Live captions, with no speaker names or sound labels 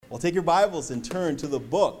Well, take your Bibles and turn to the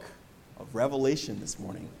book of Revelation this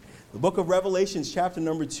morning. The book of Revelation is chapter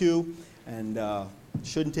number 2, and it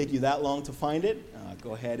shouldn't take you that long to find it.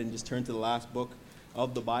 Go ahead and just turn to the last book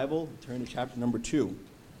of the Bible. Turn to chapter number 2.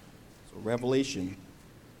 So Revelation.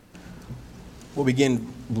 We'll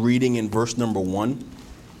begin reading in verse number 1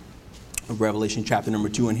 of Revelation chapter number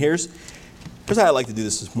 2. And here's how I'd like to do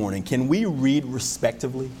this morning. Can we read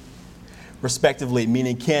respectively? Respectively,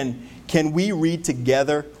 meaning can we read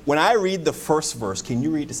together? When I read the first verse, can you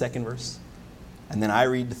read the second verse? And then I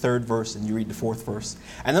read the third verse and you read the fourth verse.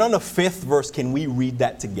 And then on the fifth verse, can we read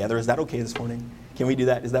that together? Is that okay this morning? Can we do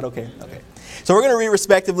that? Is that okay? Okay. So we're going to read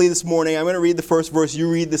respectively this morning. I'm going to read the first verse.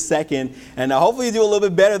 You read the second. And hopefully you do a little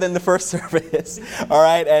bit better than the first service. All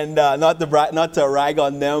right. And not to rag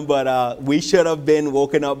on them, but we should have been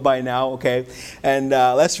woken up by now. Okay. And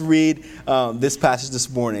let's read this passage this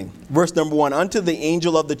morning. Verse number 1. Unto the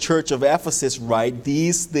angel of the church of Ephesus write,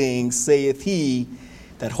 These things saith he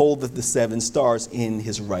that holdeth the 7 stars in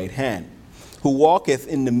his right hand, who walketh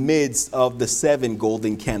in the midst of the 7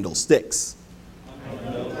 golden candlesticks. I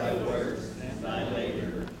know thy works and thy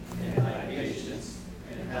labor and thy patience,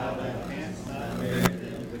 and how thou canst not bear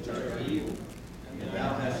them which are evil, and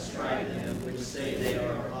thou hast tried them which say they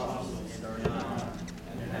are apostles and are not,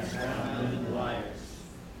 and hast found them liars.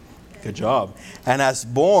 Good job. And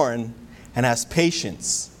hast borne and hast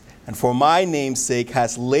patience, and for my name's sake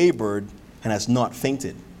hast labored and hast not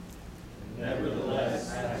fainted.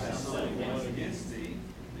 Nevertheless, I have something against thee,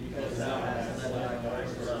 because thou hast left thy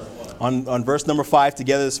first love. On verse number 5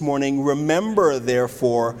 together this morning, remember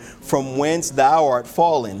therefore from whence thou art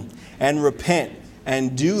fallen, and repent,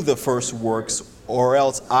 and do the first works, or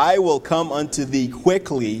else I will come unto thee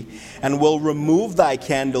quickly, and will remove thy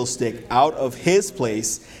candlestick out of his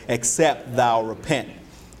place, except thou repent.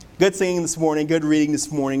 Good singing this morning, good reading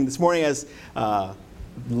this morning. This morning as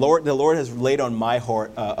the Lord has laid on my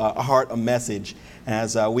heart a message. And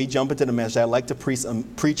as we jump into the message, I'd like to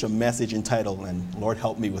preach a message entitled, and Lord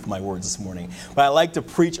help me with my words this morning, but I'd like to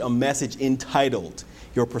preach a message entitled,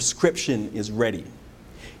 Your Prescription is Ready.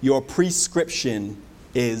 Your prescription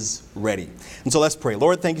is ready. And so let's pray.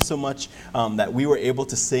 Lord, thank you so much that we were able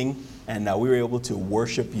to sing and we were able to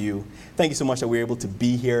worship you. Thank you so much that we were able to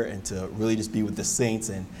be here and to really just be with the saints.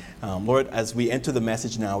 And Lord, as we enter the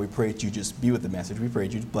message now, we pray that you just be with the message. We pray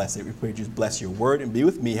that you bless it. We pray that you bless your word and be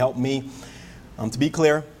with me. Help me to be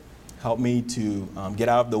clear. Help me to get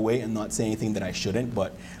out of the way and not say anything that I shouldn't.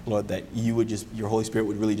 But Lord, that you would your Holy Spirit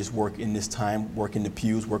would really just work in this time, work in the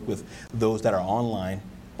pews, work with those that are online.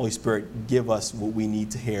 Holy Spirit, give us what we need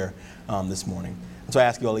to hear this morning. And so I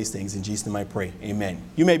ask you all these things. In Jesus' name I pray. Amen.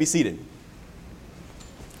 You may be seated.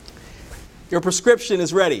 Your prescription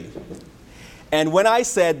is ready. And when I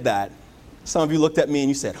said that, some of you looked at me and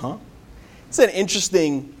you said, huh? It's an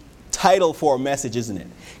interesting title for a message, isn't it?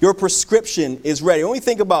 Your prescription is ready. When we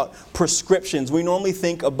think about prescriptions, we normally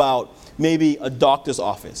think about maybe a doctor's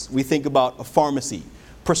office. We think about a pharmacy.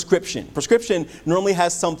 Prescription. Prescription normally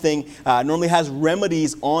has normally has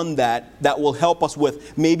remedies on that will help us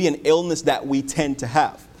with maybe an illness that we tend to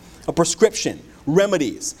have. A prescription,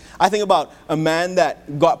 remedies. I think about a man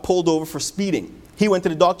that got pulled over for speeding. He went to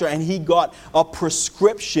the doctor and he got a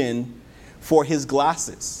prescription for his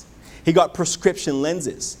glasses. He got prescription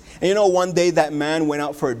lenses. And you know, one day that man went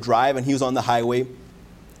out for a drive and he was on the highway.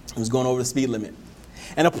 He was going over the speed limit.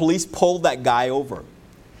 And the police pulled that guy over.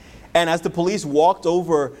 And as the police walked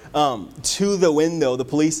over to the window,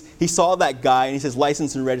 he saw that guy and he says,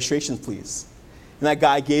 license and registration, please. And that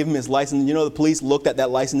guy gave him his license. You know, the police looked at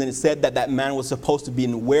that license and it said that man was supposed to be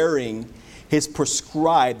wearing his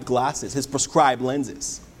prescribed glasses, his prescribed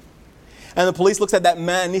lenses. And the police looks at that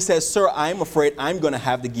man and he says, sir, I'm afraid I'm going to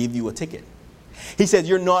have to give you a ticket. He said,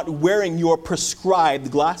 you're not wearing your prescribed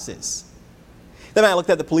glasses. The man looked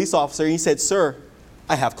at the police officer and he said, sir,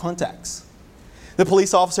 I have contacts. The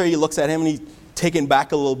police officer, he looks at him and he's taken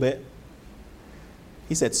back a little bit.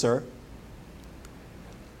 He said, sir,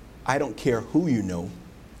 I don't care who you know,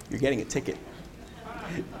 you're getting a ticket.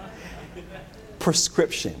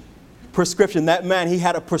 Prescription. That man, he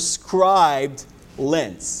had a prescribed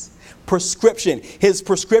lens. Prescription. His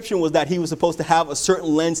prescription was that he was supposed to have a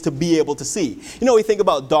certain lens to be able to see. You know, we think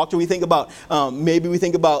about doctor, we think about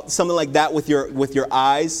something like that with your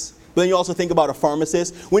eyes. But then you also think about a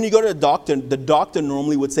pharmacist. When you go to the doctor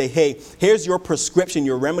normally would say, hey, here's your prescription,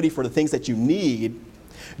 your remedy for the things that you need.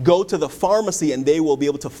 Go to the pharmacy and they will be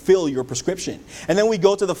able to fill your prescription. And then we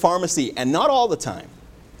go to the pharmacy, and not all the time,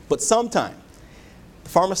 but sometime, the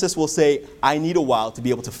pharmacist will say, I need a while to be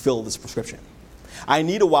able to fill this prescription. I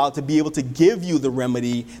need a while to be able to give you the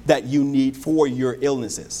remedy that you need for your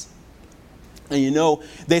illnesses. And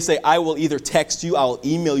they say, I will either text you, I will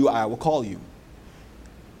email you, I will call you.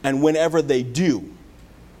 And whenever they do,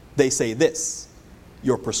 they say this: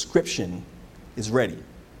 your prescription is ready.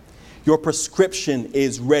 Your prescription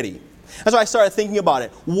is ready. And so I started thinking about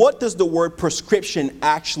it. What does the word prescription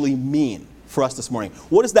actually mean for us this morning?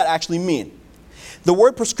 What does that actually mean? The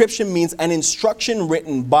word prescription means an instruction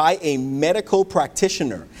written by a medical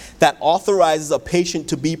practitioner that authorizes a patient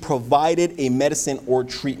to be provided a medicine or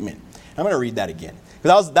treatment. I'm going to read that again,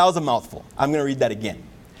 because that was a mouthful. I'm going to read that again.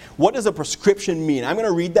 What does a prescription mean? I'm going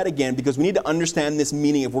to read that again because we need to understand this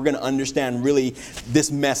meaning if we're going to understand really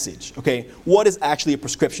this message. Okay, what is actually a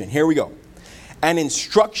prescription? Here we go. An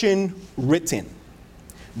instruction written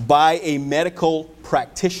by a medical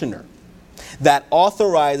practitioner that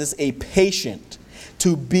authorizes a patient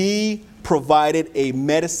to be provided a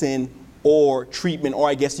medicine or treatment, or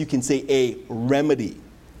I guess you can say a remedy.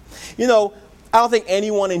 I don't think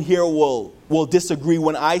anyone in here will disagree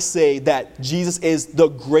when I say that Jesus is the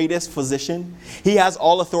greatest physician. He has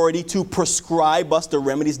all authority to prescribe us the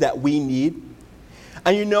remedies that we need.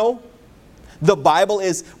 And the Bible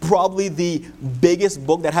is probably the biggest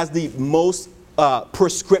book that has the most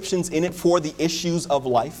prescriptions in it for the issues of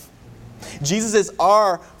life. Jesus is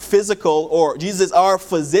our Jesus is our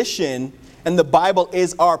physician, and the Bible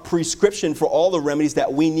is our prescription for all the remedies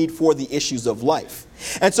that we need for the issues of life.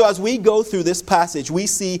 And so as we go through this passage, we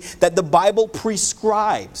see that the Bible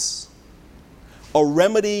prescribes a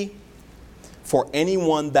remedy for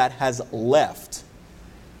anyone that has left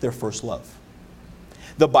their first love.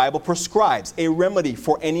 The Bible prescribes a remedy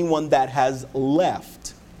for anyone that has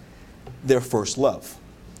left their first love.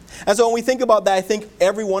 And so when we think about that, I think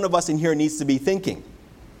every one of us in here needs to be thinking,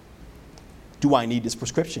 do I need this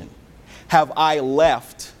prescription? Have I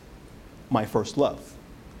left my first love?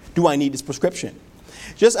 Do I need this prescription?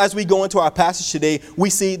 Just as we go into our passage today, we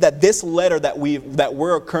see that this letter that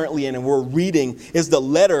we're currently in and we're reading is the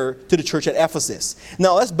letter to the church at Ephesus.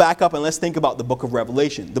 Now let's back up and let's think about the book of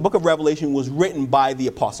Revelation. The book of Revelation was written by the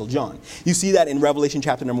Apostle John. You see that in Revelation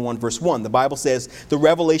chapter number 1, verse 1. The Bible says, the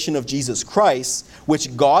revelation of Jesus Christ,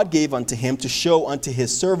 which God gave unto him to show unto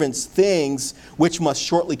his servants things which must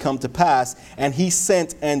shortly come to pass, and he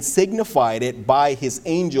sent and signified it by his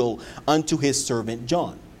angel unto his servant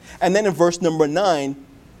John. And then in verse number 9,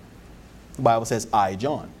 the Bible says, I,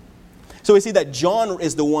 John. So we see that John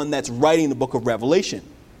is the one that's writing the book of Revelation.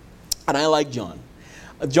 And I like John.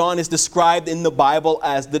 John is described in the Bible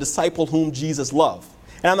as the disciple whom Jesus loved.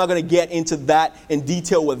 And I'm not going to get into that in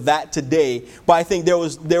detail with that today, but I think there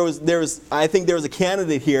was a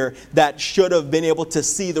candidate here that should have been able to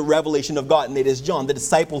see the revelation of God, and it is John, the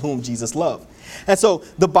disciple whom Jesus loved. And so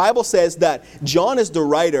the Bible says that John is the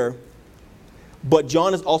writer, but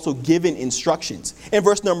John is also given instructions. In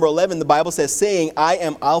verse number 11, the Bible says, saying, I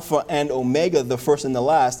am Alpha and Omega, the first and the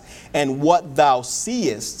last, and what thou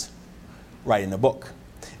seest, write in the book.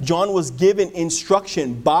 John was given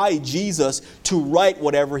instruction by Jesus to write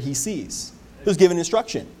whatever he sees. He was given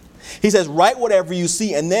instruction. He says, write whatever you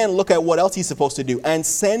see, and then look at what else he's supposed to do, and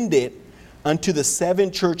send it unto the 7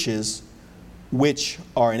 churches which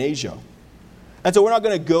are in Asia. And so we're not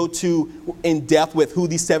going to go too in depth with who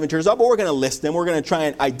these 7 churches are, but we're going to list them. We're going to try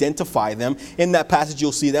and identify them. In that passage,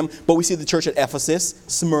 you'll see them. But we see the church at Ephesus,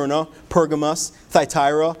 Smyrna, Pergamos,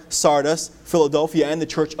 Thyatira, Sardis, Philadelphia, and the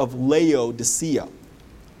church of Laodicea.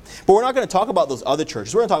 But we're not going to talk about those other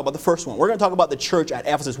churches. We're going to talk about the first one. We're going to talk about the church at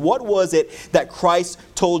Ephesus. What was it that Christ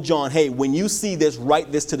told John, hey, when you see this,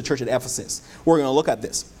 write this to the church at Ephesus? We're going to look at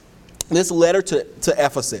this. This letter to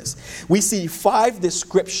Ephesus. We see 5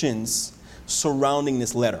 descriptions surrounding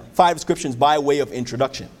this letter. 5 descriptions by way of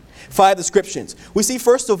introduction. 5 descriptions. We see,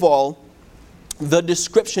 first of all, the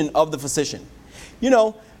description of the physician.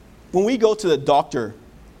 When we go to the doctor,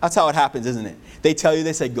 that's how it happens, isn't it? They tell you,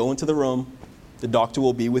 they say, go into the room. The doctor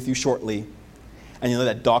will be with you shortly. And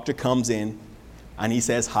that doctor comes in and he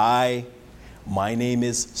says, hi, my name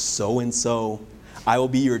is so-and-so. I will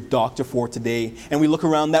be your doctor for today. And we look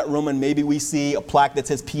around that room and maybe we see a plaque that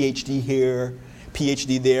says PhD here,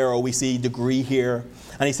 PhD there, or we see degree here.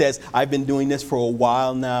 And he says, I've been doing this for a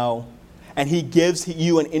while now. And he gives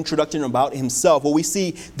you an introduction about himself. Well, we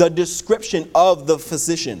see the description of the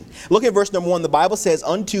physician. Look at verse number 1. The Bible says,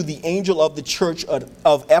 unto the angel of the church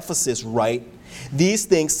of Ephesus write, these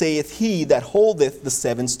things saith he that holdeth the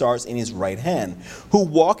 7 stars in his right hand, who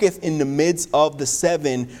walketh in the midst of the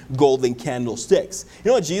 7 golden candlesticks. You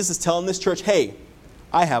know what Jesus is telling this church? Hey,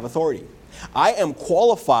 I have authority. I am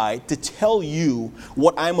qualified to tell you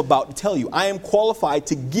what I'm about to tell you. I am qualified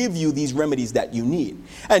to give you these remedies that you need.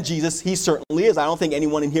 And Jesus, he certainly is. I don't think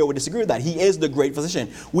anyone in here would disagree with that. He is the great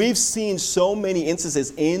physician. We've seen so many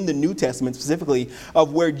instances in the New Testament specifically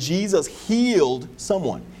of where Jesus healed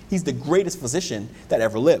someone. He's the greatest physician that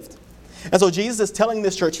ever lived. And so Jesus is telling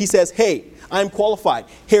this church, he says, hey, I'm qualified.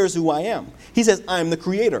 Here's who I am. He says, I'm the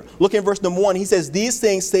creator. Look in verse number 1. He says, these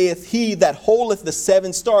things saith he that holdeth the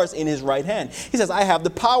 7 stars in his right hand. He says, I have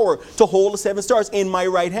the power to hold the 7 stars in my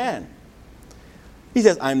right hand. He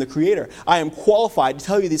says, I'm the creator. I am qualified to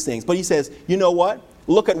tell you these things. But he says, you know what?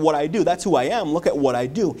 Look at what I do. That's who I am. Look at what I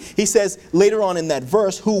do. He says later on in that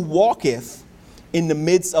verse, who walketh in the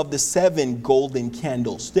midst of the 7 golden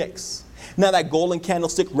candlesticks. Now that golden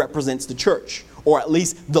candlestick represents the church, or at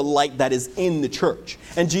least the light that is in the church.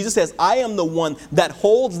 And Jesus says, I am the one that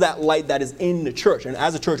holds that light that is in the church. And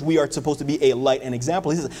as a church, we are supposed to be a light and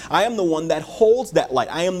example. He says, I am the one that holds that light.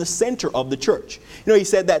 I am the center of the church. You know, he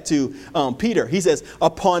said that to Peter. He says,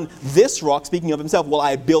 upon this rock, speaking of himself, will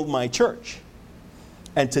I build my church.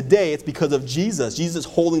 And today, it's because of Jesus. Jesus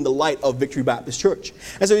holding the light of Victory Baptist Church.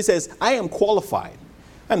 And so he says, I am qualified.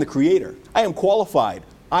 I'm the creator. I am qualified.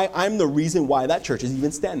 I'm the reason why that church is even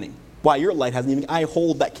standing. Why your light hasn't even, I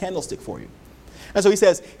hold that candlestick for you. And so he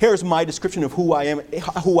says, here's my description of who I am,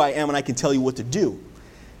 and I can tell you what to do.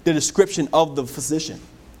 The description of the physician.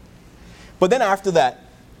 But then after that,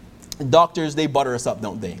 doctors, they butter us up,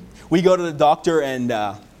 don't they? We go to the doctor and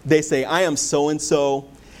they say, I am so-and-so.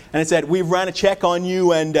 And it said, we've ran a check on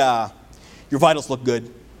you and your vitals look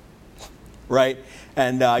good. Right?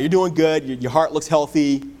 And you're doing good. Your heart looks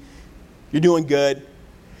healthy. You're doing good.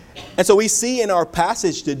 And so we see in our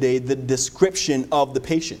passage today the description of the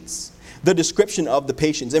patients. The description of the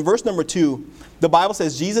patients. In verse number 2, the Bible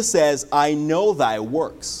says, Jesus says, I know thy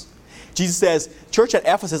works. Jesus says, church at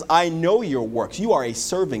Ephesus, I know your works. You are a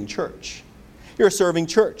serving church. You're a serving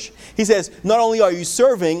church. He says, not only are you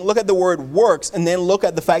serving, look at the word works, and then look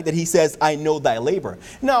at the fact that he says, I know thy labor.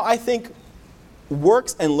 Now, I think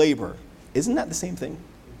works and labor, isn't that the same thing?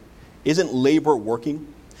 Isn't labor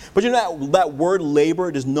working? But you know that word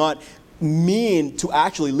labor does not mean to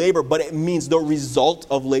actually labor, but it means the result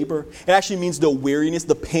of labor. It actually means the weariness,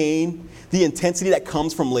 the pain, the intensity that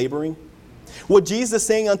comes from laboring. What Jesus is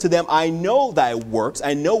saying unto them, I know thy works,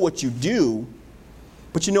 I know what you do,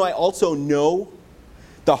 but you know I also know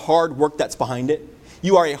the hard work that's behind it.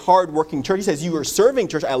 You are a hard-working church. He says you are serving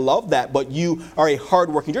church. I love that, but you are a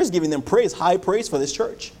hard-working church. He's giving them praise, high praise for this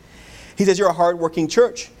church. He says you're a hard-working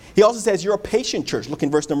church. He also says you're a patient church. Look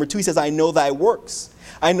in verse number 2. He says, I know thy works.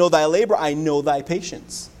 I know thy labor. I know thy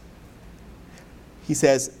patience. He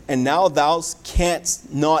says, and now thou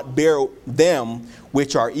canst not bear them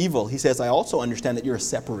which are evil. He says, I also understand that you're a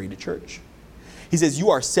separated church. He says, you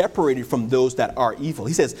are separated from those that are evil.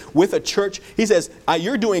 He says, with a church, he says,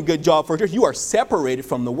 you're doing a good job for a church. You are separated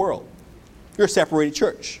from the world. You're a separated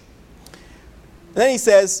church. And then he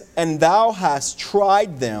says, and thou hast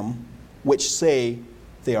tried them which say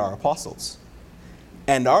they are apostles,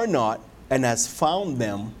 and are not, and has found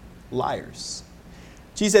them liars.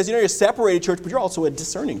 Jesus says, you know, you're a separated church, but you're also a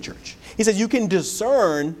discerning church. He says, you can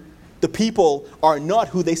discern the people are not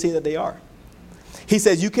who they say that they are. He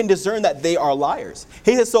says, you can discern that they are liars.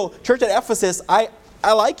 He says, so church at Ephesus, I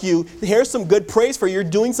like you. Here's some good praise for you. You're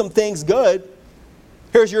doing some things good.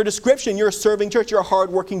 Here's your description. You're a serving church. You're a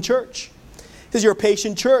hardworking church. He says, you're a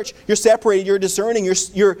patient church. You're separated. You're discerning.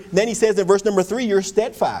 Then he says in verse number 3, you're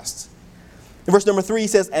steadfast. In verse number 3, he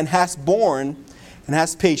says, and hast borne and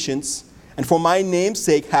hast patience, and for my name's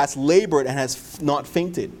sake hast labored and hast not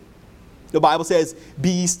fainted. The Bible says, be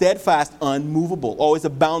ye steadfast, unmovable, always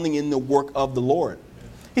abounding in the work of the Lord.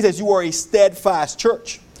 He says, you are a steadfast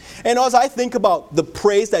church. And as I think about the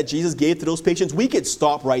praise that Jesus gave to those patients, we could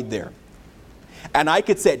stop right there. And I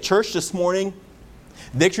could say, church this morning,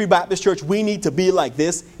 Victory Baptist Church, we need to be like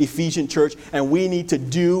this Ephesian church, and we need to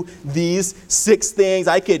do these 6 things.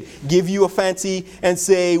 I could give you a fancy and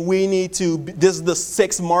say this is the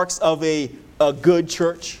 6 marks of a good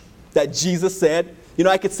church that Jesus said. You know,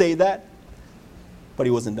 I could say that, but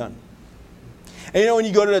he wasn't done. And you know, when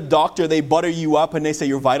you go to the doctor, they butter you up and they say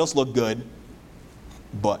your vitals look good,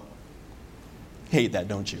 but hate that,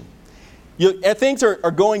 don't you? Things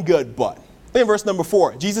are going good, but. In verse number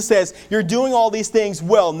 4, Jesus says, you're doing all these things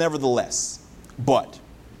well, nevertheless, but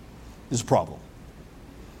there's a problem.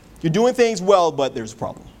 You're doing things well, but there's a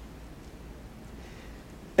problem.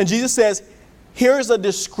 And Jesus says, here's a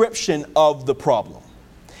description of the problem.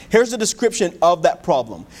 Here's a description of that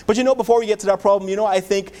problem. But you know, before we get to that problem, you know, I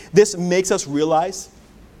think this makes us realize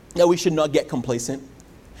that we should not get complacent.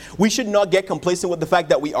 We should not get complacent with the fact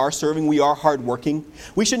that we are serving, we are hardworking.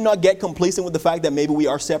 We should not get complacent with the fact that maybe we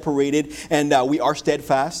are separated and we are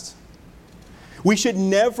steadfast. We should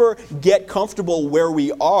never get comfortable where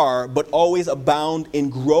we are, but always abound in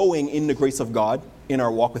growing in the grace of God in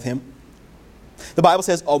our walk with Him. The Bible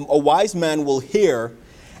says, a wise man will hear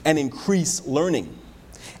and increase learning,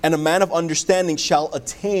 and a man of understanding shall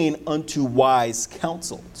attain unto wise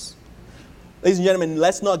counsels. Ladies and gentlemen,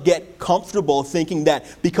 let's not get comfortable thinking that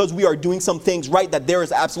because we are doing some things right, that there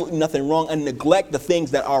is absolutely nothing wrong, and neglect the things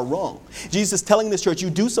that are wrong. Jesus is telling this church, you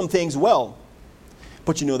do some things well,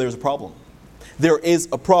 but you know there's a problem. There is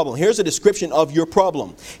a problem. Here's a description of your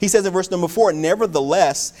problem. He says in verse number 4,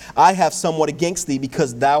 nevertheless, I have somewhat against thee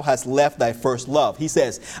because thou hast left thy first love. He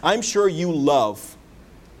says, I'm sure you love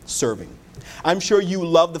serving. I'm sure you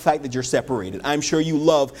love the fact that you're separated. I'm sure you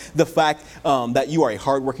love the fact that you are a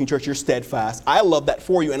hardworking church. You're steadfast. I love that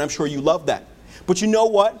for you, and I'm sure you love that. But you know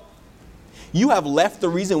what? You have left the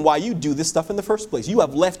reason why you do this stuff in the first place. You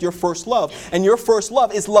have left your first love, and your first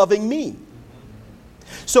love is loving me.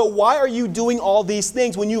 So why are you doing all these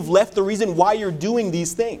things when you've left the reason why you're doing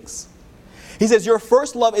these things? He says your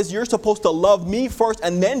first love is you're supposed to love me first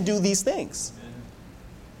and then do these things.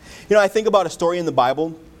 You know, I think about a story in the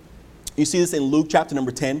Bible. You see this in Luke chapter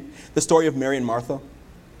number 10, the story of Mary and Martha.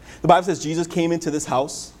 The Bible says Jesus came into this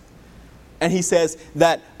house, and he says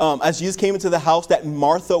that as Jesus came into the house, that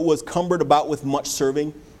Martha was cumbered about with much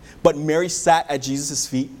serving, but Mary sat at Jesus'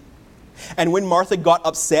 feet. And when Martha got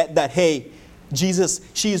upset that, hey, Jesus,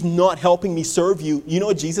 she is not helping me serve you, you know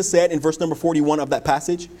what Jesus said in verse number 41 of that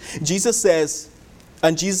passage? Jesus says,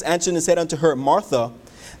 and Jesus answered and said unto her, Martha,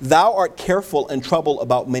 thou art careful and troubled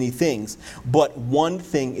about many things, but one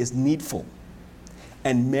thing is needful.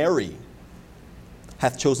 And Mary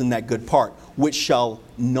hath chosen that good part, which shall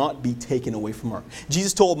not be taken away from her.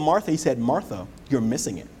 Jesus told Martha, he said, Martha, you're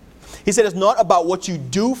missing it. He said, it's not about what you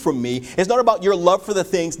do for me. It's not about your love for the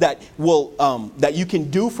things that that you can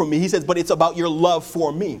do for me. He says, but it's about your love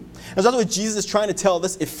for me. And that's what Jesus is trying to tell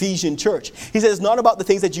this Ephesian church. He says, it's not about the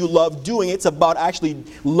things that you love doing. It's about actually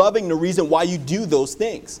loving the reason why you do those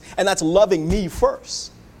things. And that's loving me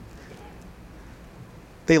first.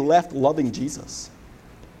 They left loving Jesus.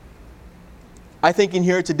 I think in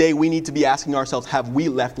here today, we need to be asking ourselves, have we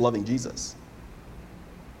left loving Jesus?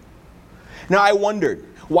 Now, I wondered,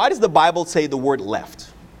 why does the Bible say the word left?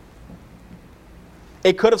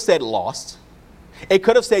 It could have said lost. It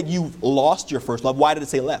could have said you've lost your first love. Why did it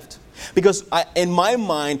say left? Because in my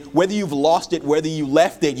mind, whether you've lost it, whether you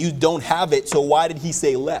left it, you don't have it. So why did he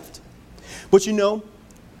say left? But you know,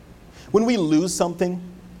 when we lose something,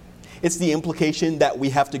 it's the implication that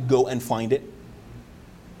we have to go and find it.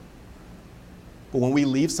 But when we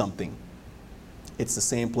leave something, it's the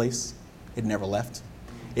same place. It never left.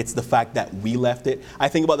 It's the fact that we left it. I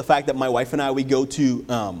think about the fact that my wife and I, we go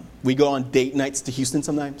on date nights to Houston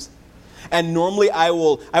sometimes. And normally I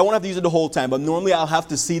won't have to use it the whole time, but normally I'll have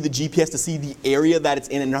to see the GPS to see the area that it's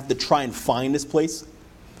in and have to try and find this place.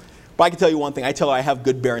 But I can tell you one thing. I tell her I have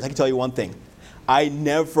good bearings. I can tell you one thing. I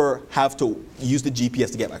never have to use the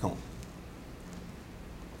GPS to get back home.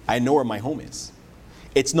 I know where my home is.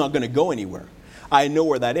 It's not going to go anywhere. I know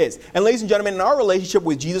where that is. And ladies and gentlemen, in our relationship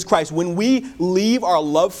with Jesus Christ, when we leave our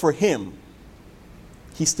love for him,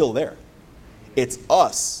 he's still there. It's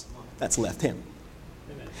us that's left him.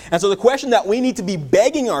 Amen. And so the question that we need to be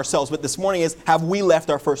begging ourselves with this morning is, have we left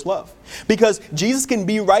our first love? Because Jesus can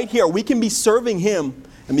be right here. We can be serving him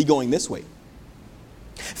and be going this way.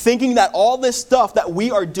 Thinking that all this stuff that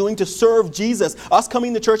we are doing to serve Jesus, us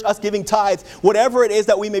coming to church, us giving tithes, whatever it is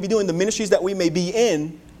that we may be doing, the ministries that we may be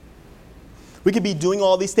in, we could be doing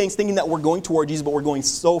all these things thinking that we're going toward Jesus, but we're going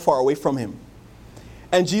so far away from him.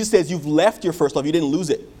 And Jesus says, you've left your first love. You didn't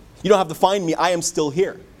lose it. You don't have to find me. I am still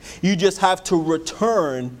here. You just have to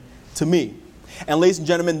return to me. And ladies and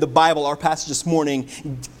gentlemen, the Bible, our passage this morning,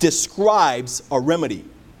 describes a remedy,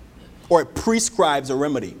 or it prescribes a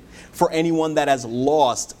remedy for anyone that has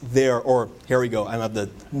lost their, or here we go, I have to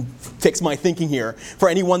fix my thinking here, for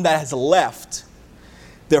anyone that has left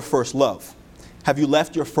their first love. Have you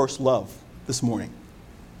left your first love this morning?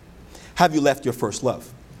 Have you left your first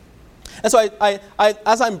love? And so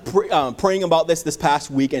as I'm praying about this past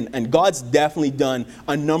week, and God's definitely done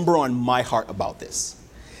a number on my heart about this.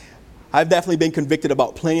 I've definitely been convicted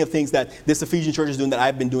about plenty of things that this Ephesian church is doing that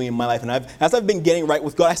I've been doing in my life. And as I've been getting right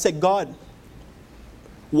with God, I said, God,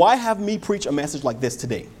 why have me preach a message like this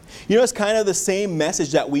today? You know, it's kind of the same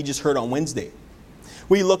message that we just heard on Wednesday.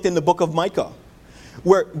 We looked in the book of Micah,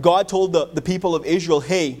 where God told the people of Israel,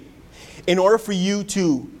 hey, in order for you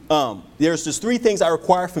to, there's just 3 things I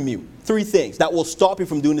require from you. 3 things that will stop you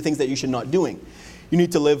from doing the things that you should not doing. You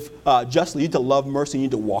need to live justly. You need to love mercy. You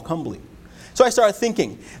need to walk humbly. So I started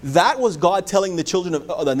thinking, that was God telling the children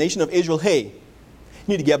of the nation of Israel, hey, you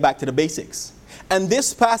need to get back to the basics. And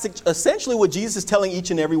this passage, essentially what Jesus is telling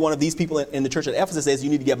each and every one of these people in the church at Ephesus is, you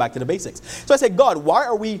need to get back to the basics. So I said, God, why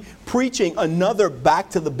are we preaching another back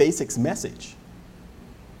to the basics message?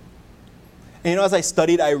 And as I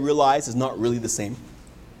studied, I realized it's not really the same.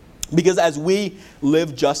 Because as we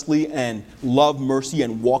live justly and love mercy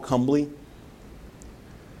and walk humbly,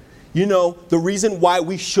 the reason why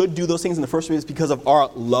we should do those things in the first place is because of our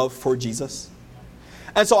love for Jesus.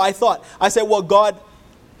 And so I said, well, God,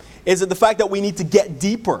 is it the fact that we need to get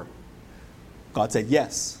deeper? God said,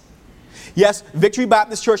 yes. Yes, Victory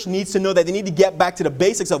Baptist Church needs to know that they need to get back to the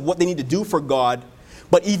basics of what they need to do for God.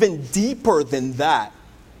 But even deeper than that,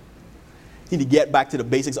 they need to get back to the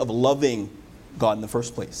basics of loving God in the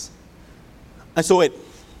first place. And so it,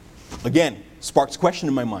 again, sparks a question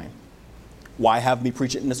in my mind. Why have me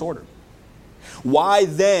preach it in this order? Why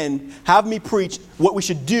then have me preach what we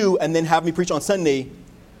should do and then have me preach on Sunday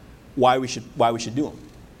why we should do them?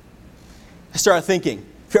 I started thinking,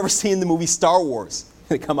 have you ever seen the movie Star Wars?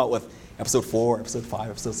 They come out with episode 4, episode 5,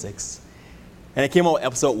 episode 6. And it came out with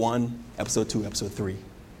episode 1, episode 2, episode 3.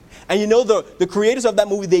 And the creators of that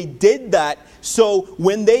movie, they did that so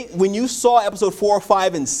when you saw episode 4,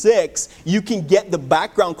 5, and 6, you can get the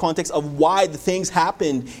background context of why the things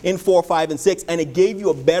happened in 4, 5, and 6, and it gave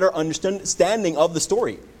you a better understanding of the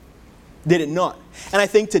story. Did it not? And I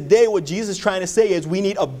think today what Jesus is trying to say is we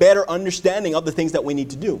need a better understanding of the things that we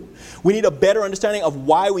need to do. We need a better understanding of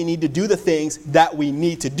why we need to do the things that we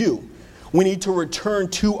need to do. We need to return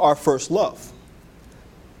to our first love.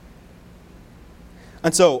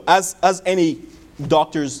 And so, as any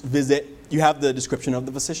doctor's visit, you have the description of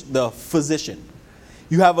the physician.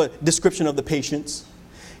 You have a description of the patients.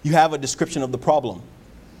 You have a description of the problem.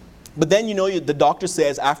 But then the doctor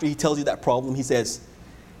says, after he tells you that problem, he says,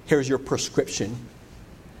 here's your prescription.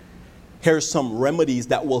 Here's some remedies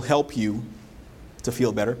that will help you to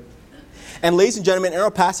feel better. And ladies and gentlemen, in our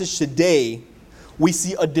passage today, we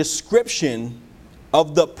see a description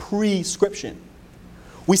of the prescription.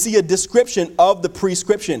 We see a description of the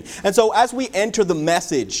prescription. And so as we enter the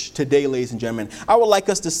message today, ladies and gentlemen, I would like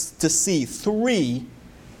us to see 3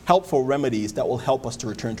 helpful remedies that will help us to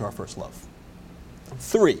return to our first love.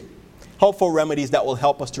 3 helpful remedies that will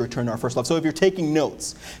help us to return to our first love. So if you're taking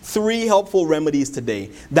notes, 3 helpful remedies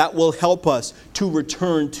today that will help us to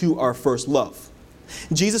return to our first love.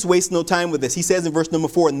 Jesus wastes no time with this. He says in verse number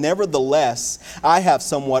 4, nevertheless, I have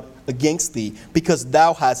somewhat against thee, because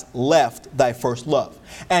thou hast left thy first love.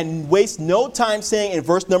 And waste no time saying in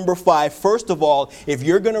verse number 5, first of all, if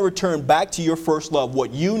you're going to return back to your first love,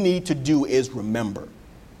 what you need to do is remember.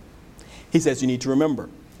 He says you need to remember.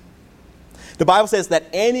 The Bible says that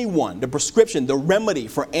anyone, the prescription, the remedy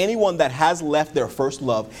for anyone that has left their first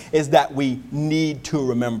love is that we need to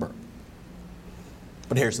remember.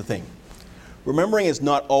 But here's the thing. Remembering is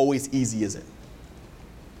not always easy, is it?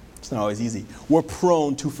 It's not always easy. We're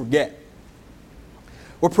prone to forget.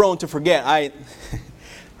 We're prone to forget. I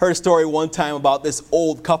heard a story one time about this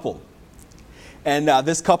old couple. And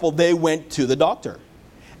this couple, they went to the doctor.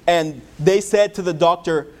 And they said to the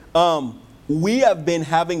doctor, we have been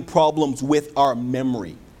having problems with our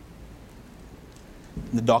memory.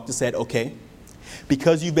 And the doctor said, okay,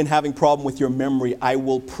 because you've been having problem with your memory, I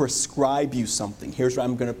will prescribe you something. Here's what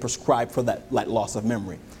I'm going to prescribe for that loss of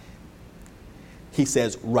memory. He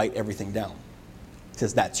says, write everything down. He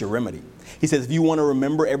says, that's your remedy. He says, if you want to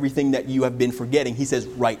remember everything that you have been forgetting, he says,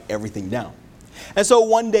 write everything down. And so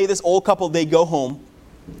one day, this old couple, they go home,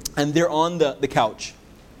 and they're on the couch.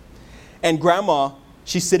 And grandma,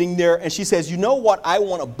 she's sitting there, and she says, you know what? I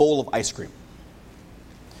want a bowl of ice cream.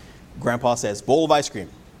 Grandpa says, bowl of ice cream.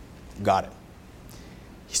 Got it.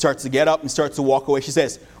 He starts to get up and starts to walk away. She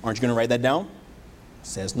says, aren't you going to write that down?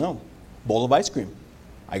 Says, no. Bowl of ice cream.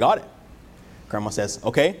 I got it. Grandma says,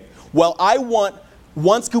 okay. Well, I want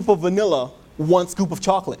 1 scoop of vanilla, 1 scoop of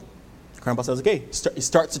chocolate. Grandpa says, okay. He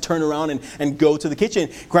starts to turn around and go to the kitchen.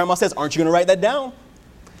 Grandma says, aren't you going to write that down?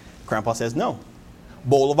 Grandpa says, no.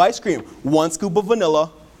 Bowl of ice cream, 1 scoop of vanilla,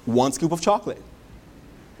 1 scoop of chocolate.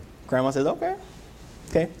 Grandma says, okay.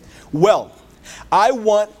 Okay. Well, I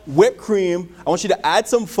want whipped cream, I want you to add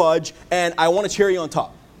some fudge, and I want a cherry on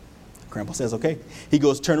top. Grandpa says, okay. He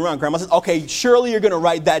goes, turn around. Grandma says, okay, surely you're going to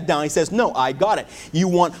write that down. He says, no, I got it. You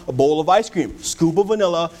want a bowl of ice cream, scoop of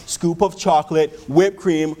vanilla, scoop of chocolate, whipped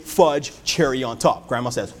cream, fudge, cherry on top.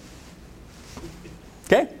 Grandma says,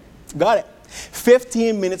 okay, got it.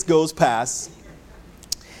 15 minutes goes past,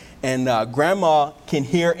 and Grandma can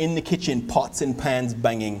hear in the kitchen pots and pans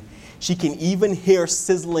banging. She can even hear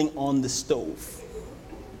sizzling on the stove.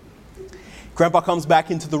 Grandpa comes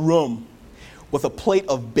back into the room with a plate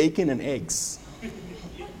of bacon and eggs.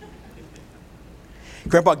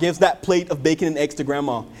 Grandpa gives that plate of bacon and eggs to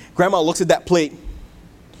Grandma. Grandma looks at that plate.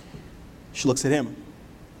 She looks at him.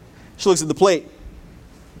 She looks at the plate.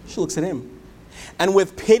 She looks at him. And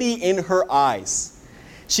with pity in her eyes,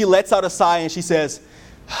 she lets out a sigh and she says,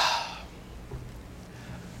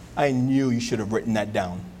 I knew you should have written that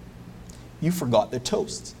down. You forgot the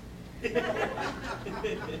toast.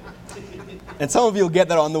 And some of you will get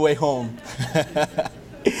that on the way home.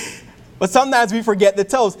 But sometimes we forget the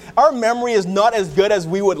toast. Our memory is not as good as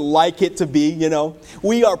we would like it to be, you know.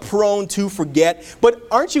 We are prone to forget. But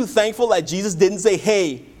aren't you thankful that Jesus didn't say,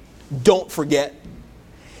 hey, don't forget?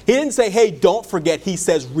 He didn't say, hey, don't forget. He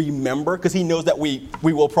says, remember, because he knows that we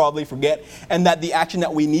will probably forget, and that the action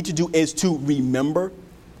that we need to do is to remember.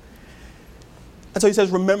 And so he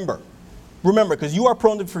says, remember. Remember, because you are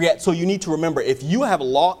prone to forget, so you need to remember. If you have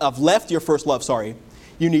left your first love,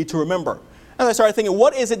 you need to remember. And I started thinking,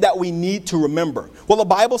 what is it that we need to remember? Well, the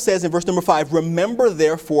Bible says in verse number 5, remember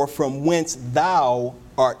therefore from whence thou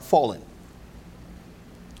art fallen.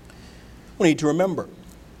 We need to remember.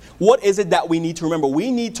 What is it that we need to remember?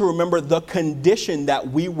 We need to remember the condition that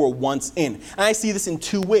we were once in. And I see this in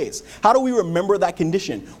two ways. How do we remember that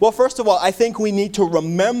condition? Well, first of all, I think we need to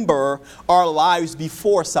remember our lives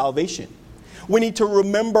before salvation. We need to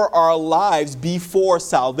remember our lives before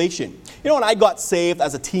salvation. You know, when I got saved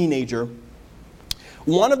as a teenager,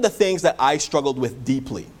 one of the things that I struggled with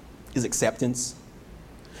deeply is acceptance,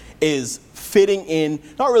 is fitting in,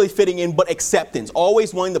 not really fitting in, but acceptance.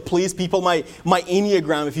 Always wanting to please people. My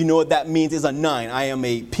Enneagram, if you know what that means, is a 9. I am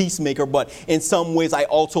a peacemaker, but in some ways I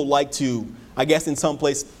also like to, I guess in some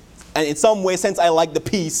ways, since I like the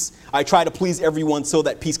peace, I try to please everyone so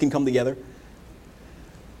that peace can come together.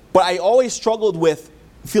 But I always struggled with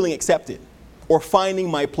feeling accepted, or finding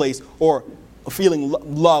my place, or feeling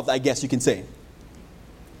loved, I guess you can say.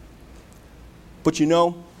 But you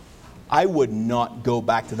know, I would not go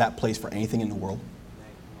back to that place for anything in the world.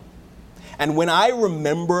 And when I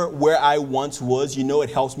remember where I once was, you know, it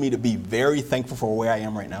helps me to be very thankful for where I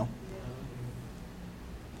am right now.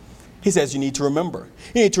 He says you need to remember.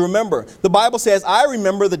 You need to remember. The Bible says, I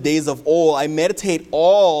remember the days of old. I meditate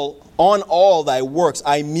on all thy works.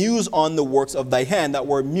 I muse on the works of thy hand. That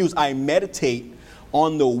word muse, I meditate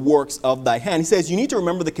on the works of thy hand. He says you need to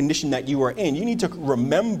remember the condition that you are in. You need to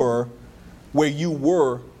remember where you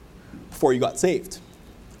were before you got saved.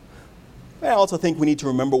 I also think we need to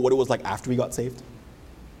remember what it was like after we got saved.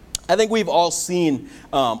 I think we've all seen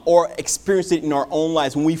or experienced it in our own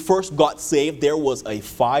lives. When we first got saved, there was a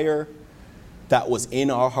fire that was in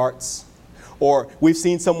our hearts. Or we've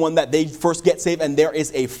seen someone that they first get saved and there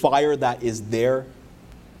is a fire that is there.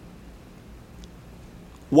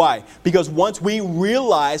 Why? Because once we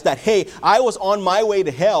realized that, hey, I was on my way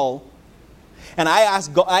to hell, and I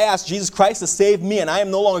asked Jesus Christ to save me, and I am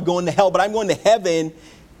no longer going to hell, but I'm going to heaven.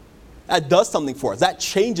 That does something for us. That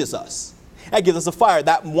changes us. That gives us a fire.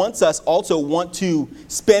 That wants us also want to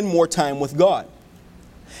spend more time with God.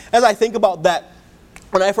 As I think about that,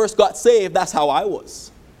 when I first got saved, that's how I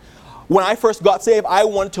was. When I first got saved, I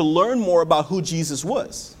wanted to learn more about who Jesus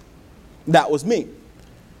was. That was me.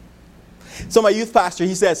 So my youth pastor,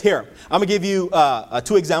 he says, here, I'm going to give you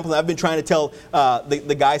 2 examples. I've been trying to tell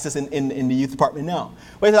the guys that's in the youth department now.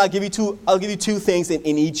 But I'll give you two things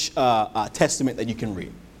in each testament that you can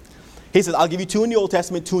read. He says, I'll give you 2 in the Old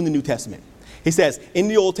Testament, 2 in the New Testament. He says, in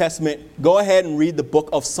the Old Testament, go ahead and read the book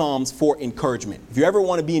of Psalms for encouragement. If you ever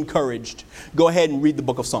want to be encouraged, go ahead and read the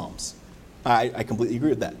book of Psalms. I completely agree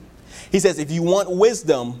with that. He says, if you want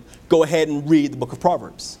wisdom, go ahead and read the book of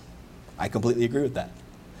Proverbs. I completely agree with that.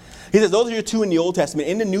 He says, those are your 2 in the Old Testament.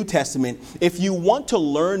 In the New Testament, if you want to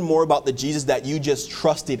learn more about the Jesus that you just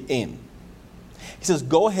trusted in, he says,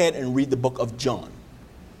 go ahead and read the book of John.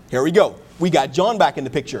 Here we go. We got John back in the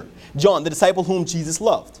picture. John, the disciple whom Jesus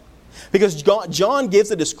loved. Because John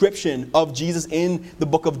gives a description of Jesus in the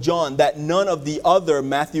book of John that none of the other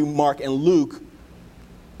Matthew, Mark, and Luke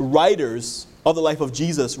writers of the life of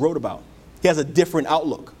Jesus wrote about. He has a different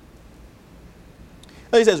outlook.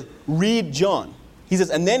 And he says, read John. He says,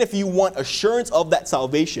 and then if you want assurance of that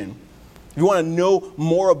salvation, if you want to know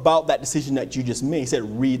more about that decision that you just made, he said,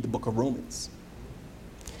 read the book of Romans.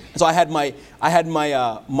 And so I had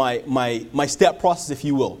my step process, if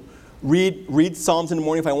you will. Read Psalms in the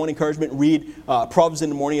morning if I want encouragement. Read Proverbs in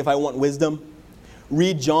the morning if I want wisdom.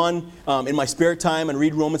 Read John in my spare time, and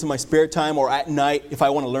read Romans in my spare time, or at night if I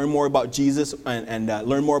want to learn more about Jesus and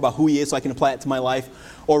learn more about who he is so I can apply it to my life.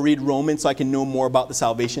 Or read Romans so I can know more about the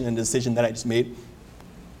salvation and the decision that I just made.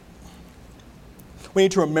 We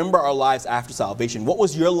need to remember our lives after salvation. What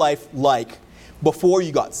was your life like before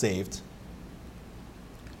you got saved?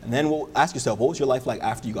 And then we'll ask yourself, what was your life like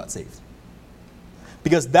after you got saved?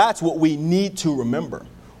 Because that's what we need to remember.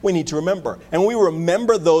 We need to remember. And when we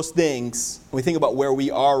remember those things, when we think about where we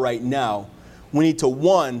are right now, we need to,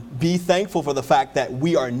 one, be thankful for the fact that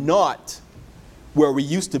we are not where we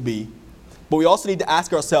used to be. But we also need to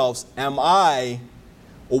ask ourselves, am I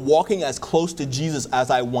walking as close to Jesus as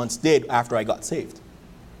I once did after I got saved?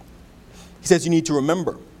 He says you need to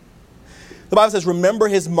remember. The Bible says, remember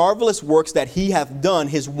his marvelous works that he hath done,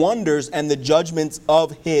 his wonders and the judgments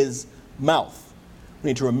of his mouth. We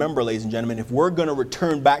need to remember, ladies and gentlemen, if we're going to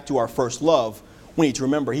return back to our first love, we need to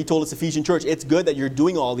remember. He told us, Ephesian church, it's good that you're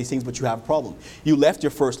doing all these things, but you have a problem. You left your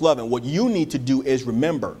first love, and what you need to do is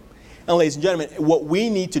remember. And ladies and gentlemen, what we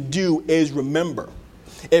need to do is remember.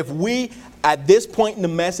 If we, at this point in the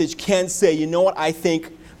message, can say, you know what, I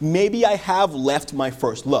think maybe I have left my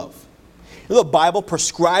first love. You know, the Bible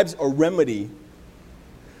prescribes a remedy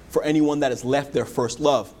for anyone that has left their first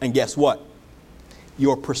love. And guess what?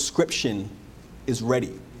 Your prescription is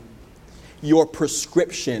ready. Your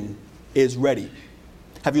prescription is ready.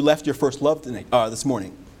 Have you left your first love this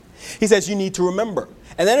morning? He says you need to remember.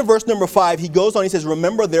 And then in verse number 5, he goes on, he says,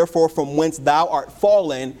 remember therefore from whence thou art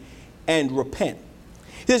fallen and repent.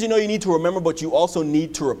 He says, you know, you need to remember, but you also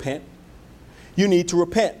need to repent. You need to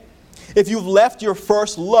repent. If you've left your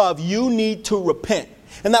first love, you need to repent.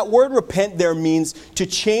 And that word repent there means to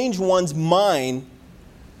change one's mind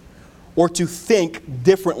or to think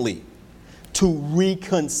differently, to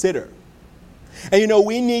reconsider. And you know,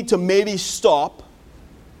 we need to maybe stop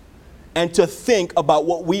and to think about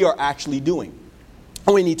what we are actually doing.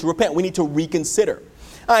 And we need to repent. We need to reconsider.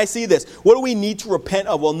 And I see this. What do we need to repent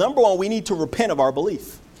of? Well, number one, we need to repent of our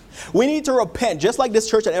belief. We need to repent, just like this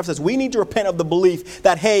church at Ephesus, we need to repent of the belief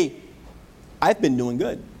that, hey, I've been doing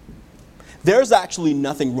good. There's actually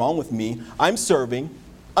nothing wrong with me. I'm serving.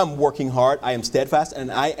 I'm working hard. I am steadfast.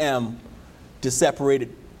 And I am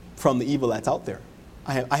separated from the evil that's out there.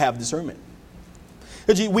 I have discernment.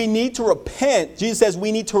 We need to repent. Jesus says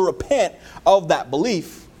we need to repent of that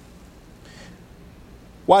belief.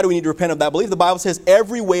 Why do we need to repent of that belief? The Bible says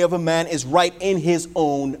every way of a man is right in his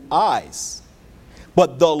own eyes,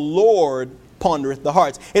 but the Lord pondereth the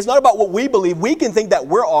hearts. It's not about what we believe. We can think that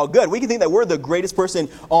we're all good. We can think that we're the greatest person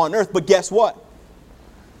on earth, but guess what?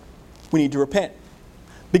 We need to repent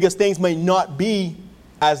because things may not be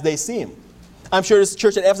as they seem. I'm sure this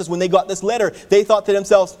church at Ephesus, when they got this letter, they thought to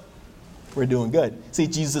themselves, we're doing good. See,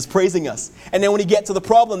 Jesus is praising us. And then when you get to the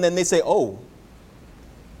problem, then they say, oh,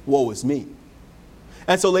 woe is me.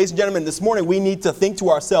 And so, ladies and gentlemen, this morning we need to think to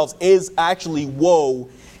ourselves, is actually woe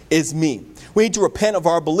is me. We need to repent of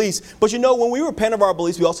our beliefs. But you know, when we repent of our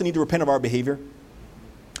beliefs, we also need to repent of our behavior.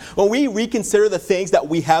 When we reconsider the things that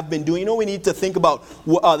we have been doing, you know, we need to think about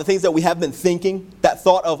the things that we have been thinking, that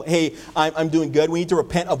thought of, hey, I'm doing good. We need to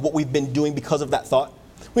repent of what we've been doing because of that thought.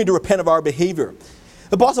 We need to repent of our behavior.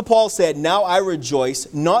 The Apostle Paul said, now I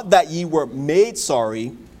rejoice, not that ye were made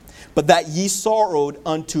sorry, but that ye sorrowed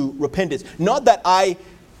unto repentance. Not that I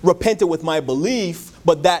repented with my belief,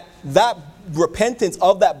 but that repentance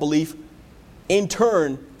of that belief in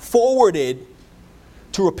turn forwarded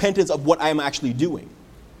to repentance of what I am actually doing.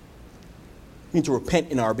 We need to repent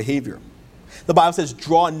in our behavior. The Bible says,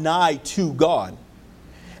 draw nigh to God,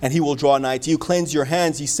 and he will draw nigh to you. Cleanse your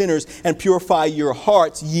hands, ye sinners, and purify your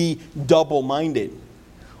hearts, ye double-minded.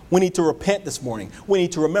 We need to repent this morning. We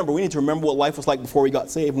need to remember. We need to remember what life was like before we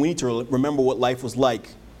got saved. We need to remember what life was like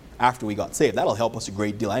after we got saved. That'll help us a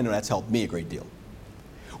great deal. I know that's helped me a great deal.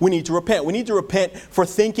 We need to repent. We need to repent for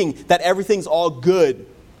thinking that everything's all good.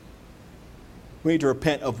 We need to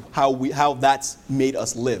repent of how that's made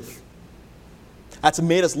us live. That's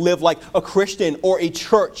made us live like a Christian or a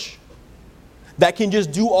church that can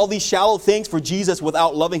just do all these shallow things for Jesus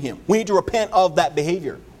without loving him. We need to repent of that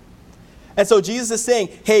behavior. And so Jesus is saying,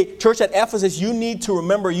 hey, church at Ephesus, you need to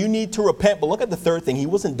remember, you need to repent. But look at the third thing. He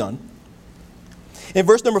wasn't done. In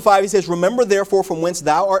verse number 5, he says, remember therefore from whence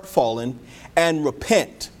thou art fallen, and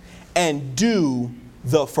repent, and do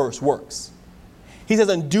the first works. He says,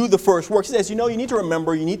 and do the first works. He says, you know, you need to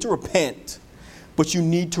remember, you need to repent, but you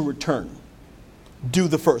need to return. Do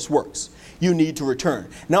the first works. You need to return.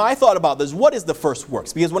 Now, I thought about this. What is the first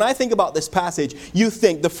works? Because when I think about this passage, you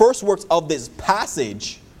think the first works of this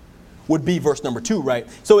passage would be verse number 2, right?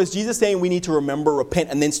 So is Jesus saying we need to remember, repent,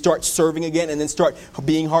 and then start serving again, and then start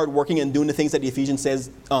being hardworking and doing the things that the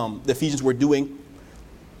Ephesians were doing?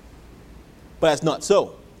 But that's not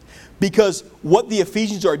so. Because what the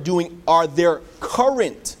Ephesians are doing are their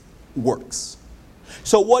current works.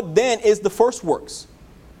 So what then is the first works?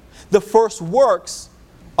 the first works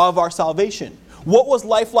of our salvation. What was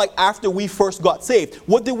life like after we first got saved?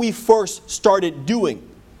 What did we first started doing?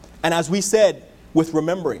 And as we said, with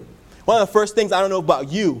remembering. One of the first things, I don't know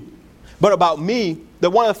about you, but about me,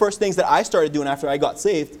 one of the first things that I started doing after I got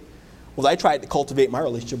saved was I tried to cultivate my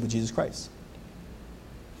relationship with Jesus Christ.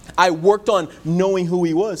 I worked on knowing who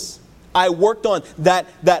he was. I worked on that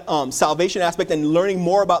salvation aspect and learning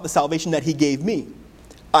more about the salvation that he gave me.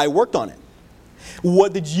 I worked on it.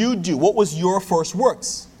 What did you do? What was your first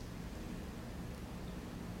works?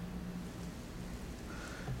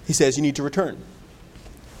 He says you need to return.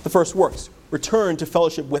 The first works. Return to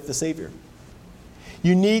fellowship with the Savior.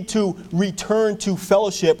 You need to return to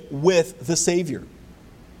fellowship with the Savior.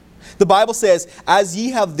 The Bible says, as ye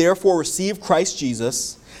have therefore received Christ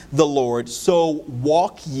Jesus, the Lord, so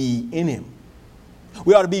walk ye in him.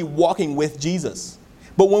 We ought to be walking with Jesus.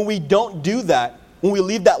 But when we don't do that, when we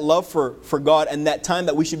leave that love for God and that time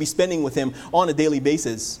that we should be spending with him on a daily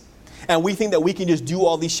basis, and we think that we can just do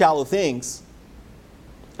all these shallow things,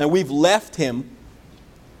 and we've left him,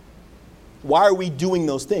 why are we doing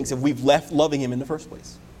those things if we've left loving him in the first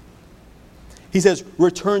place? He says,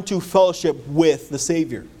 return to fellowship with the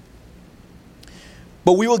Savior.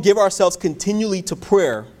 But we will give ourselves continually to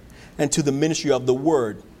prayer and to the ministry of the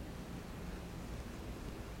Word.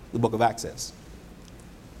 The book of Acts says.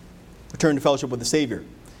 Return to fellowship with the Savior.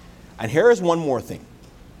 And here is one more thing.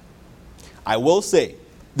 I will say,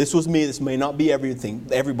 this was me, this may not be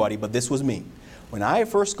everybody, but this was me. When I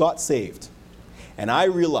first got saved, and I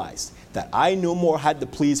realized that I no more had to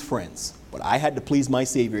please friends, but I had to please my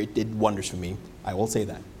Savior, it did wonders for me. I will say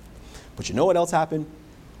that. But you know what else happened?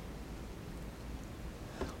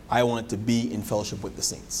 I wanted to be in fellowship with the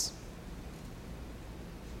saints.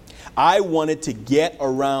 I wanted to get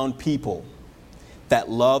around people that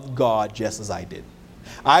loved God just as I did.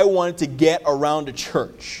 I wanted to get around a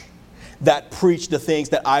church that preached the things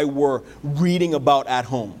that I were reading about at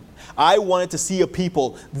home. I wanted to see a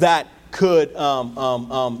people that could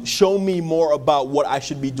show me more about what I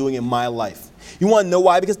should be doing in my life. You want to know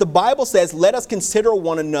why? Because the Bible says, let us consider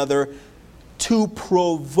one another to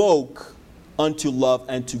provoke unto love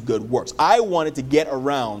and to good works. I wanted to get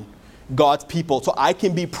around God's people so I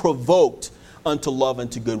can be provoked unto love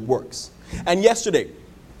and to good works. And yesterday,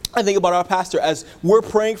 I think about our pastor as we're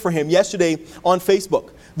praying for him yesterday on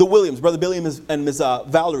Facebook. The Williams, Brother Billy and Ms.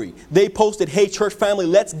 Valerie, they posted, hey, church family,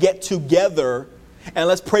 let's get together and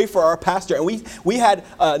let's pray for our pastor. And we had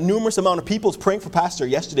a numerous amount of people praying for pastor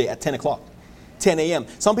yesterday at 10 o'clock, 10 a.m.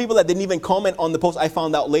 Some people that didn't even comment on the post, I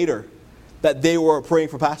found out later that they were praying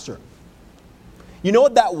for pastor. You know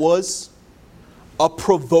what that was? A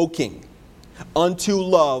provoking unto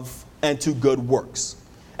love and to good works.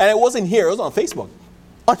 And it wasn't here, it was on Facebook.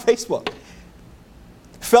 On Facebook.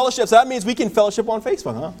 Fellowship, so that means we can fellowship on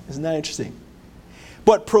Facebook, huh? Isn't that interesting?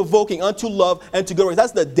 But provoking unto love and to good works.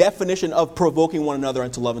 That's the definition of provoking one another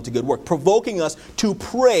unto love and to good work. Provoking us to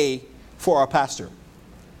pray for our pastor.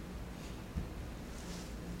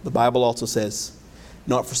 The Bible also says,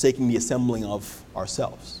 not forsaking the assembling of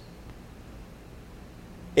ourselves.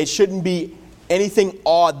 It shouldn't be anything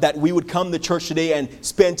odd that we would come to church today and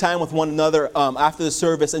spend time with one another after the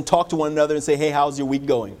service and talk to one another and say, hey, how's your week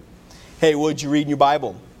going? Hey, what did you read in your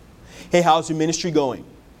Bible? Hey, how's your ministry going?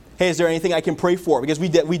 Hey, is there anything I can pray for? Because we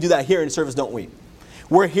do that here in the service, don't we?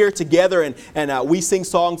 We're here together and we sing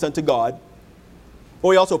songs unto God. But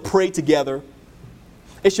we also pray together.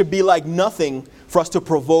 It should be like nothing for us to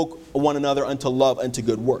provoke one another unto love and to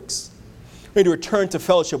good works. We need to return to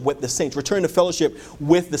fellowship with the saints. Return to fellowship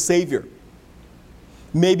with the Savior.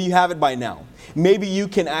 Maybe you have it by now. Maybe you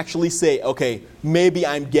can actually say, okay, maybe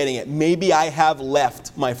I'm getting it. Maybe I have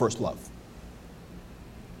left my first love.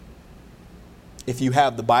 If you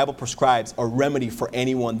have, the Bible prescribes a remedy for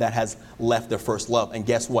anyone that has left their first love. And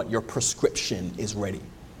guess what? Your prescription is ready.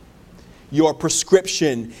 Your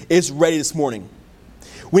prescription is ready this morning.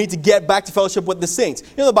 We need to get back to fellowship with the saints.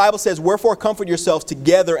 You know, the Bible says, wherefore comfort yourselves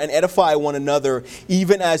together and edify one another,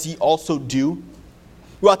 even as ye also do.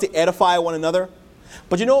 We ought to edify one another.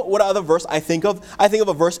 But you know what other verse I think of? I think of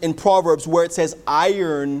a verse in Proverbs where it says,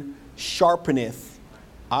 iron sharpeneth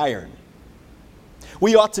iron.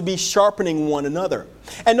 We ought to be sharpening one another.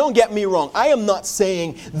 And don't get me wrong, I am not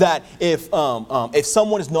saying that if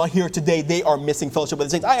someone is not here today, they are missing fellowship with the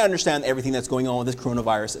saints. I understand everything that's going on with this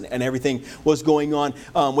coronavirus and everything was going on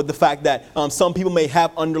with the fact that some people may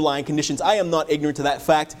have underlying conditions. I am not ignorant to that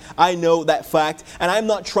fact. I know that fact. And I'm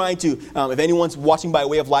not trying to, if anyone's watching by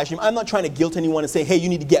way of live stream, I'm not trying to guilt anyone and say, hey, you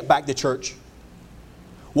need to get back to church.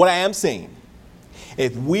 What I am saying,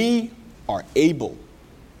 if we are able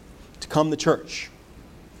to come to church,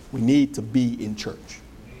 we need to be in church.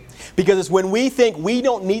 Because it's when we think we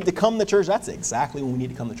don't need to come to church, that's exactly when we need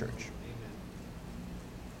to come to church.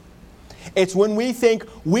 It's when we think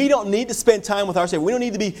we don't need to spend time with our Savior. We don't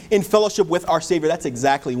need to be in fellowship with our Savior. That's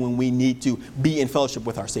exactly when we need to be in fellowship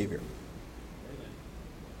with our Savior.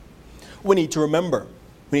 We need to remember.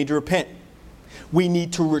 We need to repent. We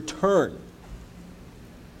need to return.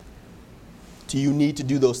 Do you need to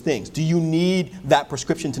do those things? Do you need that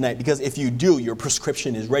prescription tonight? Because if you do, your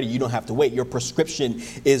prescription is ready. You don't have to wait. Your prescription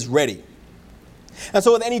is ready. And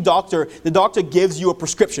so with any doctor, the doctor gives you a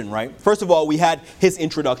prescription, right? First of all, we had his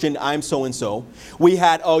introduction, I'm so-and-so. We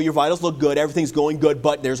had, oh, your vitals look good, everything's going good,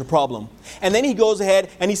 but there's a problem. And then he goes ahead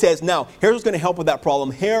and he says, now, here's what's going to help with that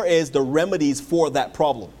problem. Here is the remedies for that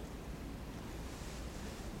problem.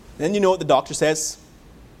 Then you know what the doctor says?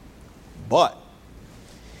 But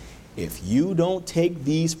if you don't take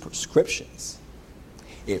these prescriptions,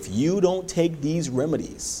 if you don't take these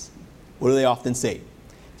remedies, what do they often say?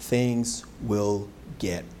 Things will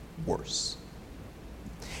get worse.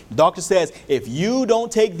 The doctor says, if you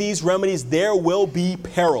don't take these remedies, there will be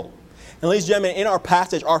peril. And ladies and gentlemen, in our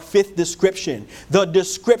passage, our fifth description, the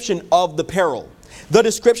description of the peril. The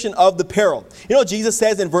description of the peril. You know what Jesus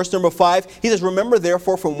says in verse number 5? He says, remember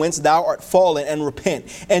therefore from whence thou art fallen, and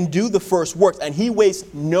repent, and do the first works. And he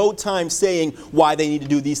wastes no time saying why they need to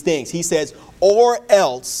do these things. He says, or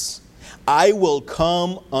else I will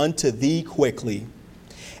come unto thee quickly,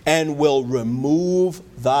 and will remove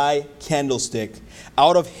thy candlestick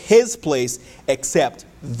out of his place, except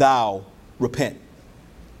thou repent.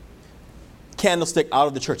 Candlestick out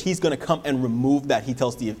of the church. He's going to come and remove that, he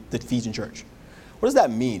tells the Ephesian church. What does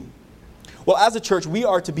that mean? Well, as a church, we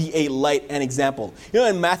are to be a light and example. You know,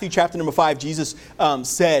 in Matthew chapter number 5, Jesus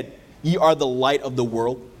said, ye are the light of the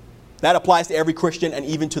world. That applies to every Christian and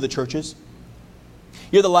even to the churches.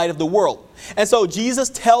 You're the light of the world. And so Jesus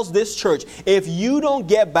tells this church, if you don't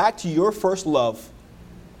get back to your first love,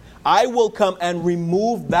 I will come and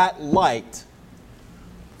remove that light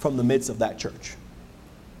from the midst of that church.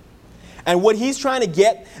 And what he's trying to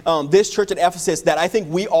get this church at Ephesus, that I think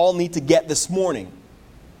we all need to get this morning,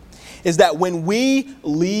 is that when we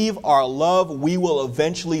leave our love, we will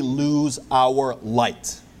eventually lose our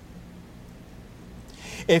light.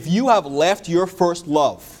 If you have left your first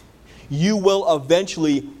love, you will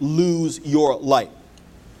eventually lose your light.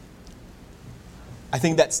 I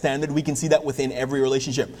think that's standard. We can see that within every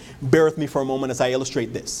relationship. Bear with me for a moment as I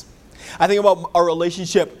illustrate this. I think about our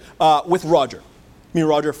relationship with Roger. Me and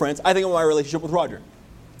Roger are friends. I think about my relationship with Roger.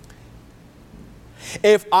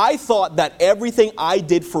 If I thought that everything I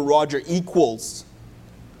did for Roger equals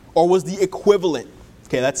or was the equivalent,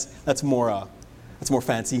 okay, that's more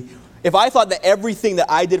fancy. If I thought that everything that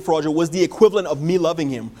I did for Roger was the equivalent of me loving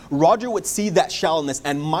him, Roger would see that shallowness,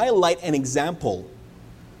 and my light and example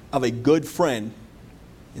of a good friend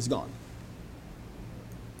is gone.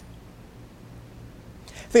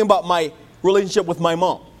 Think about my relationship with my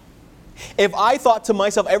mom. If I thought to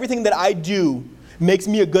myself, everything that I do makes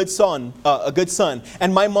me a good son,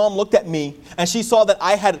 and my mom looked at me and she saw that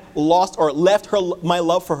I had lost or left my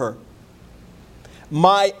love for her,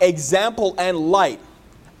 my example and light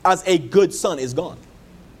as a good son is gone.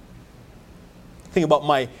 Think about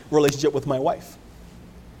my relationship with my wife.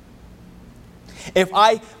 If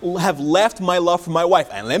I have left my love for my wife,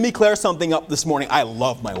 and let me clear something up this morning, I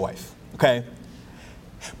love my wife, okay?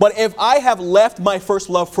 But if I have left my first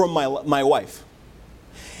love for my wife,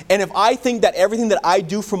 and if I think that everything that I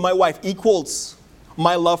do for my wife equals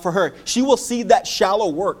my love for her, she will see that shallow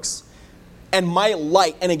works, and my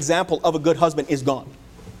light and example of a good husband is gone.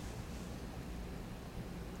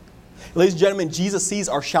 Ladies and gentlemen, Jesus sees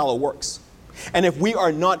our shallow works. And if we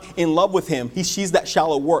are not in love with him, he sees that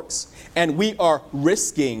shallow works. And we are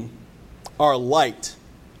risking our light.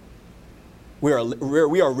 We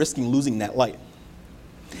are risking losing that light.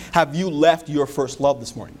 Have you left your first love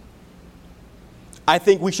this morning? I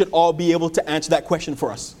think we should all be able to answer that question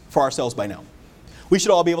for ourselves by now. We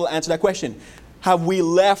should all be able to answer that question. Have we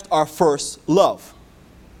left our first love?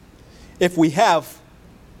 If we have,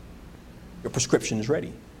 your prescription is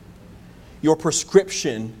ready. Your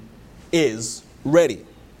prescription is ready.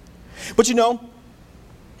 But you know,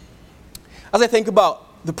 as I think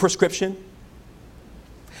about the prescription,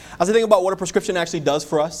 as I think about what a prescription actually does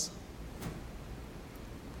for us,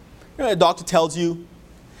 you know, a doctor tells you,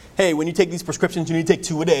 hey, when you take these prescriptions, you need to take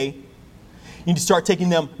 2 a day. You need to start taking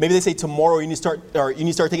them, maybe they say tomorrow, you need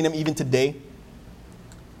to start taking them even today.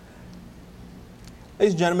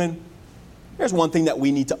 Ladies and gentlemen, there's one thing that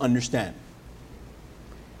we need to understand.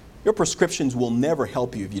 Your prescriptions will never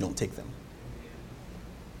help you if you don't take them.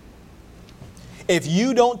 If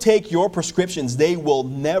you don't take your prescriptions, they will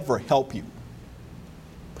never help you.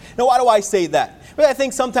 Now, why do I say that? Because I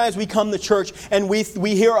think sometimes we come to church and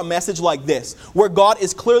we hear a message like this, where God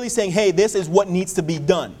is clearly saying, hey, this is what needs to be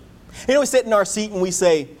done. You know, we sit in our seat and we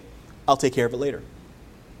say, I'll take care of it later.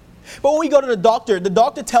 But when we go to the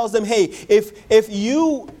doctor tells them, hey, if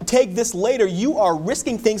you take this later, you are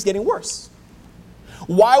risking things getting worse.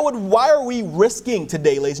 Why are we risking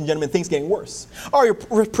today, ladies and gentlemen, things getting worse? Are your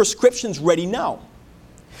prescriptions ready now?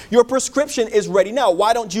 Your prescription is ready now.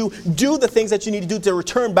 Why don't you do the things that you need to do to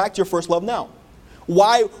return back to your first love now?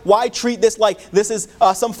 Why treat this like this is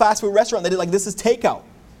some fast food restaurant that is like this is takeout?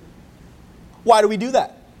 Why do we do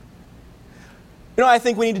that? You know what I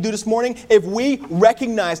think we need to do this morning? If we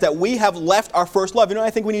recognize that we have left our first love, you know what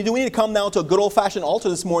I think we need to do? We need to come down to a good old-fashioned altar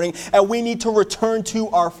this morning, and we need to return to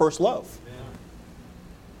our first love.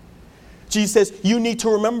 Jesus says, you need to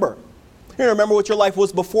remember. You need to remember what your life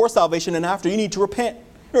was before salvation and after. You need to repent.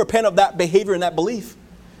 You repent of that behavior and that belief.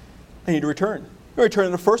 I need to return. You return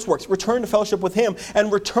to the first works. Return to fellowship with Him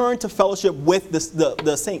and return to fellowship with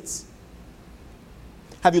the saints.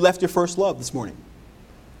 Have you left your first love this morning?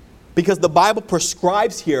 Because the Bible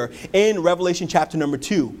prescribes here in Revelation chapter number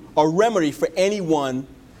 2 a remedy for anyone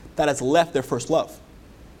that has left their first love.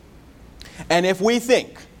 And if we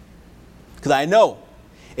think, because I know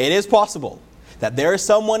it is possible that there is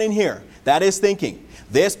someone in here that is thinking,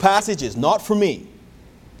 this passage is not for me.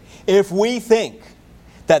 If we think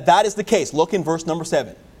that that is the case, look in verse number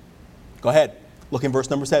 7. Go ahead. Look in verse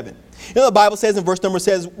number 7. You know the Bible says in verse number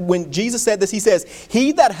says, when Jesus said this, He says,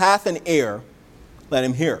 he that hath an ear, let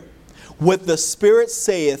him hear. What the Spirit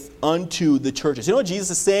saith unto the churches. You know what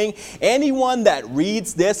Jesus is saying? Anyone that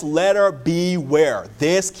reads this letter, beware.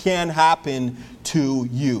 This can happen to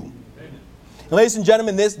you. And ladies and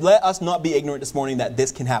gentlemen, let us not be ignorant this morning that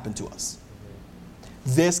this can happen to us.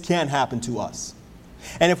 This can happen to us.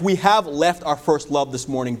 And if we have left our first love this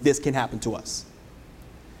morning, this can happen to us.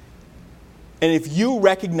 And if you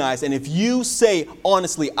recognize and if you say,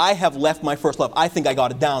 honestly, I have left my first love. I think I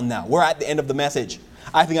got it down now. We're at the end of the message.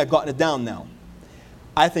 I think I've gotten it down now.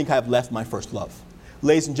 I think I've left my first love.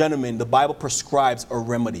 Ladies and gentlemen, the Bible prescribes a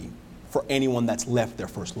remedy for anyone that's left their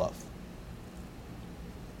first love.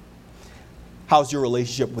 How's your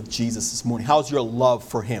relationship with Jesus this morning? How's your love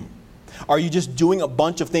for Him? Are you just doing a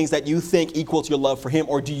bunch of things that you think equals your love for Him,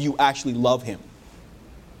 or do you actually love Him?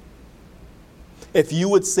 If you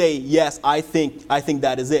would say, yes, I think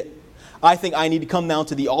that is it. I think I need to come down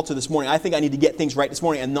to the altar this morning. I think I need to get things right this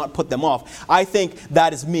morning and not put them off. I think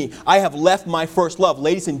that is me. I have left my first love.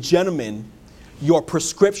 Ladies and gentlemen, your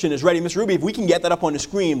prescription is ready. Miss Ruby, if we can get that up on the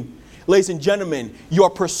screen. Ladies and gentlemen,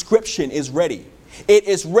 your prescription is ready. It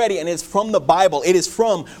is ready, and it's from the Bible. It is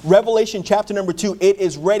from Revelation chapter number 2. It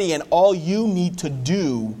is ready, and all you need to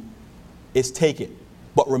do is take it.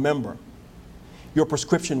 But remember, your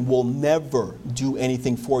prescription will never do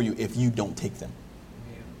anything for you if you don't take them.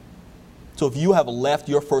 So if you have left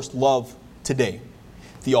your first love today,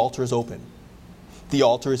 the altar is open. The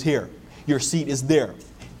altar is here. Your seat is there.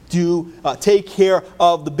 Take care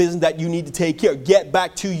of the business that you need to take care of. Get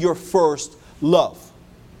back to your first love.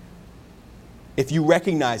 If you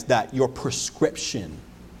recognize that, your prescription,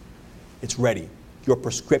 it's ready. Your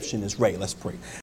prescription is ready. Let's pray.